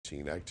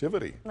COVID-19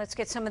 activity. Let's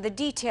get some of the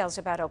details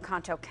about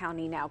Oconto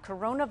County now.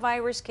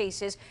 Coronavirus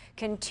cases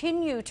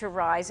continue to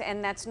rise,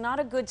 and that's not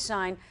a good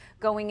sign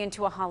going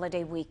into a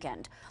holiday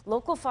weekend.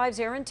 Local 5's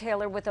Erinn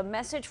Taylor with a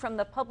message from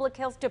the Public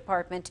Health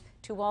Department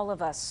to all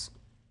of us.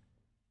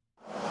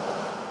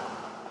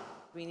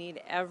 We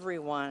need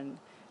everyone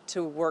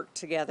to work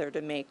together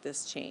to make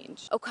this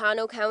change.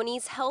 Oconto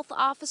County's health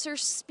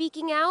officers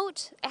speaking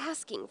out,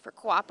 asking for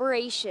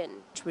cooperation.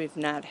 We've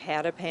not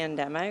had a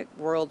pandemic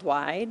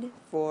worldwide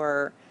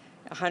for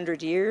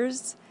 100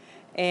 years,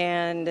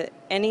 and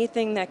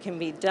anything that can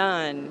be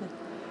done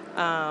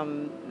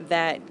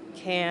that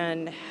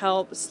can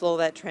help slow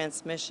that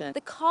transmission.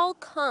 The call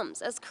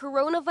comes as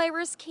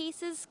coronavirus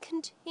cases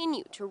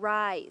continue to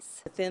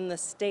rise. Within the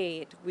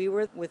state, we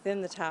were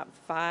within the top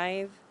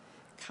 5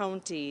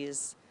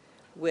 counties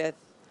with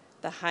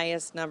the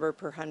highest number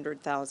per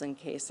 100,000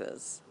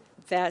 cases.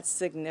 That's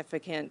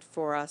significant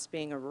for us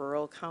being a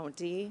rural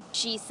county.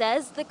 She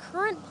says the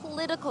current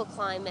political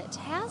climate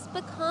has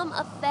become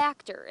a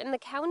factor in the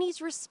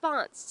county's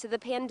response to the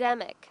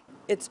pandemic.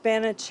 It's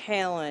been a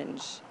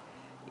challenge.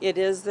 It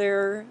is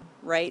their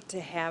right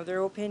to have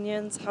their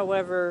opinions.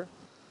 However,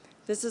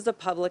 this is a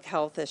public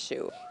health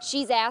issue.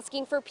 She's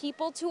asking for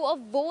people to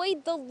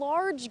avoid the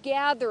large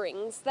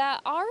gatherings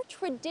that are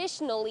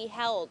traditionally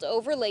held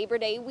over Labor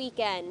Day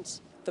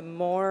weekend. The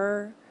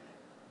more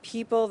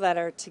people that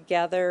are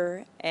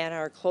together and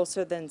are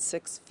closer than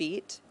 6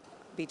 feet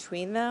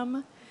between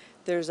them,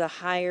 there's a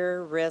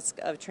higher risk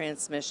of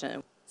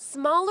transmission.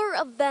 Smaller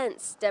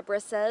events, Deborah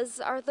says,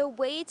 are the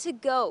way to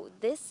go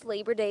this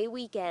Labor Day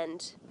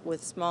weekend.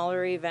 With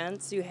smaller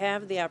events, you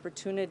have the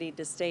opportunity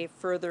to stay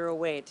further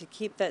away, to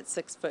keep that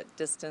 6-foot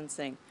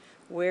distancing.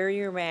 Wear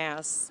your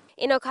masks.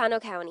 In Oconto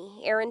County,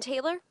 Erinn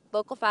Taylor,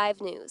 Local 5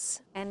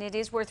 News. And it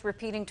is worth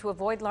repeating to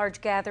avoid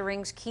large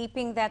gatherings,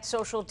 keeping that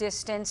social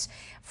distance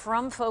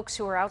from folks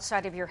who are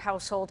outside of your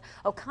household.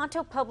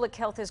 Oconto Public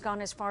Health has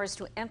gone as far as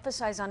to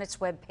emphasize on its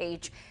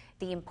webpage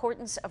the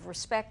importance of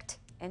respect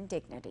and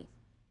dignity.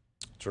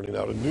 Turning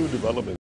out a new development.